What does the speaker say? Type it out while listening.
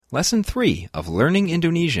Lesson 3 of Learning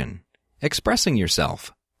Indonesian, Expressing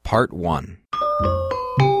Yourself, Part 1.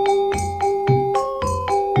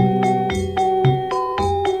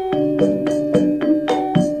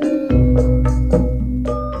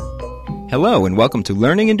 Hello and welcome to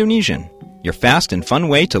Learning Indonesian, your fast and fun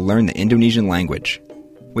way to learn the Indonesian language.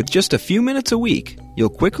 With just a few minutes a week, you'll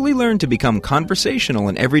quickly learn to become conversational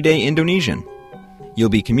in everyday Indonesian. You'll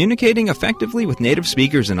be communicating effectively with native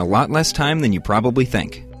speakers in a lot less time than you probably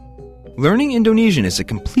think. Learning Indonesian is a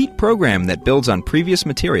complete program that builds on previous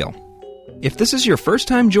material. If this is your first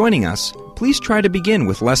time joining us, please try to begin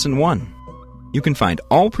with Lesson 1. You can find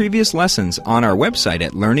all previous lessons on our website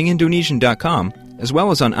at learningindonesian.com, as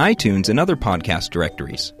well as on iTunes and other podcast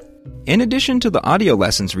directories. In addition to the audio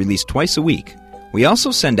lessons released twice a week, we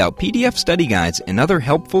also send out PDF study guides and other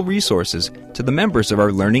helpful resources to the members of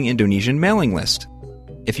our Learning Indonesian mailing list.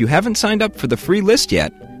 If you haven't signed up for the free list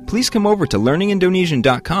yet, please come over to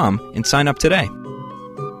learningindonesian.com and sign up today.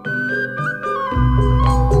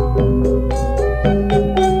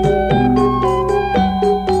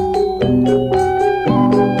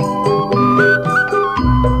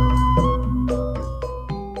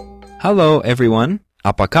 Hello everyone,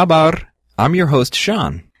 apa kabar? I'm your host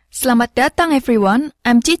Sean. Selamat datang everyone,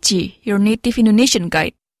 I'm Cici, your native Indonesian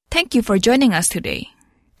guide. Thank you for joining us today.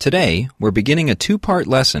 Today, we're beginning a two-part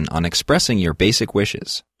lesson on expressing your basic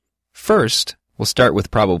wishes. First, we'll start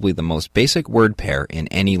with probably the most basic word pair in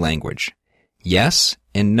any language. Yes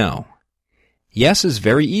and no. Yes is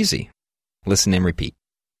very easy. Listen and repeat.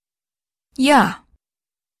 Yeah.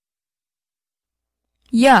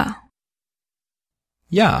 Yeah.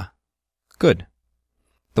 Yeah. Good.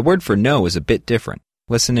 The word for no is a bit different.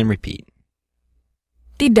 Listen and repeat.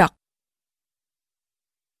 Tidak.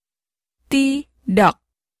 Tidak.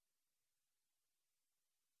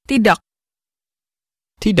 Tidak.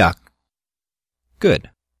 Tidak.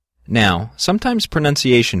 Good. Now, sometimes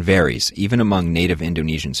pronunciation varies, even among native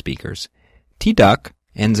Indonesian speakers. Tidak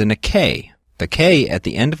ends in a K. The K at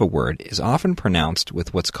the end of a word is often pronounced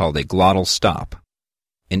with what's called a glottal stop.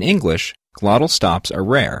 In English, glottal stops are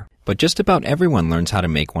rare, but just about everyone learns how to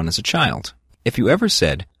make one as a child. If you ever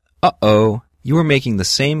said, uh-oh, you are making the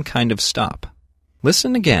same kind of stop.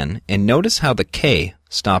 Listen again and notice how the K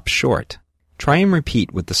stops short. Try and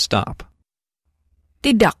repeat with the stop.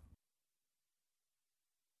 Tidak.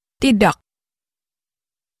 Tidak.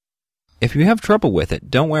 If you have trouble with it,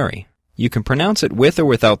 don't worry. You can pronounce it with or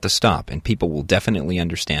without the stop and people will definitely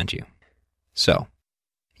understand you. So,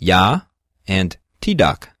 ya and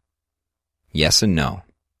tidak. Yes and no.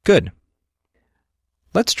 Good.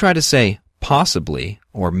 Let's try to say possibly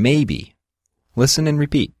or maybe. Listen and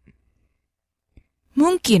repeat.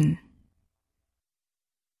 Mungkin.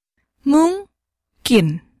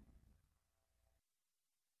 Mungkin.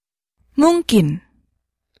 Mungkin.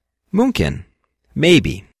 Mungkin.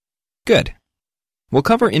 Maybe. Good. We'll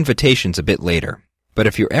cover invitations a bit later, but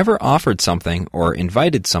if you're ever offered something or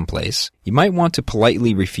invited someplace, you might want to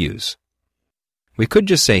politely refuse. We could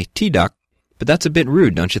just say tidak, but that's a bit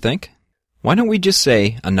rude, don't you think? Why don't we just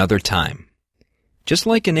say another time? Just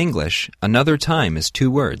like in English, another time is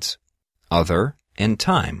two words, other and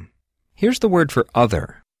time. Here's the word for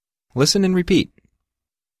other. Listen and repeat.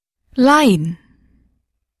 Lain.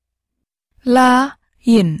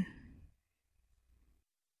 Lain.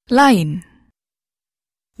 Lain.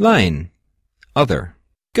 Lain. Other.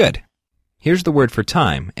 Good. Here's the word for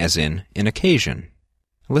time, as in an occasion.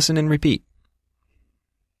 Listen and repeat.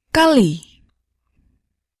 Kali.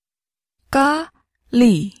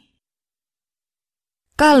 Kali.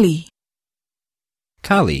 Kali.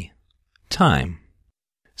 Kali. Time.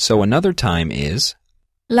 So another time is?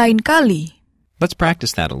 Lain kali. Let's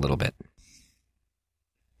practice that a little bit.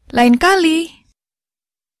 Lain kali.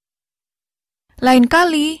 Lain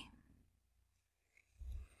kali.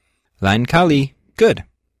 Lain kali. Good.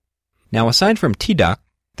 Now aside from tidak,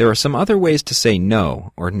 there are some other ways to say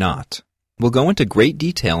no or not. We'll go into great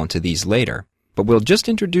detail into these later, but we'll just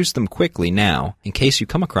introduce them quickly now in case you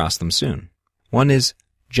come across them soon. One is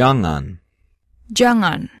jangan.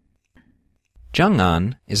 Jangan.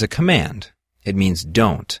 Jangan is a command. It means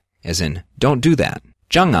don't, as in don't do that.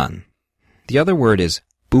 Jangan. The other word is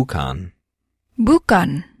bukan.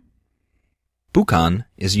 Bukan. Bukan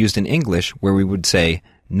is used in English where we would say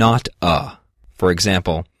not a. For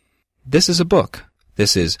example, this is a book.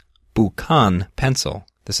 This is bukan pencil.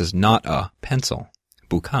 This is not a pencil.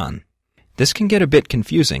 Bukan. This can get a bit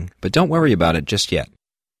confusing, but don't worry about it just yet.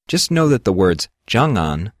 Just know that the words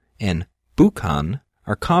jangan and bukan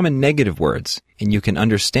are common negative words, and you can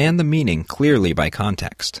understand the meaning clearly by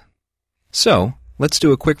context. So, let's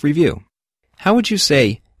do a quick review. How would you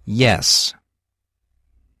say yes?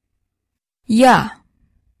 Ya.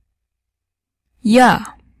 Ya.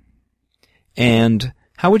 And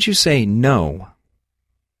how would you say no?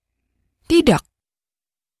 Tidak.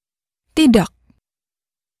 Tidak.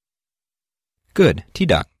 Good,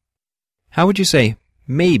 tidak. How would you say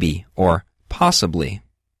maybe or possibly?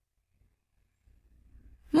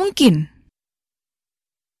 Mungkin.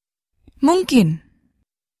 Mungkin.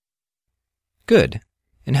 Good.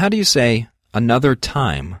 And how do you say another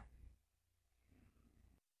time?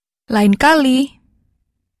 Lain kali.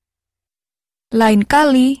 Lain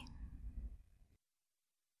kali.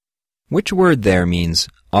 Which word there means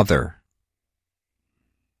other?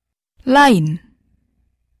 Lain.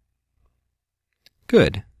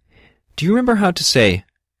 Good. Do you remember how to say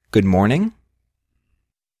good morning?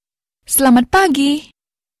 Selamat pagi.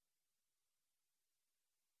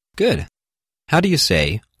 Good. How do you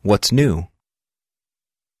say what's new?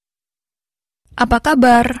 Apa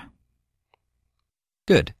kabar?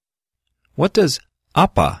 Good. What does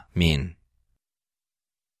apa mean?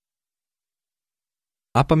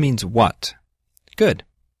 Apa means what? Good.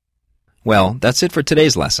 Well, that's it for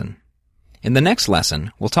today's lesson. In the next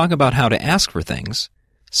lesson, we'll talk about how to ask for things,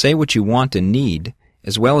 say what you want and need,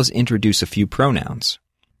 as well as introduce a few pronouns.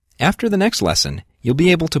 After the next lesson, you'll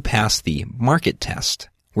be able to pass the market test,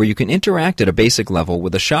 where you can interact at a basic level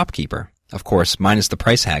with a shopkeeper, of course, minus the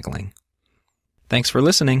price haggling. Thanks for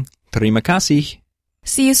listening. Terima kasih.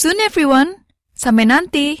 See you soon, everyone. Sampai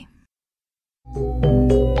nanti.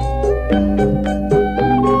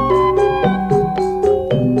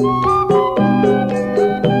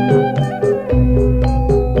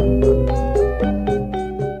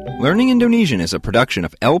 Learning Indonesian is a production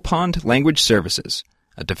of El Pond Language Services,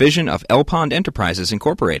 a division of El Pond Enterprises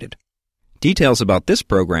Incorporated. Details about this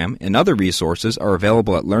program and other resources are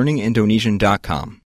available at learningindonesian.com.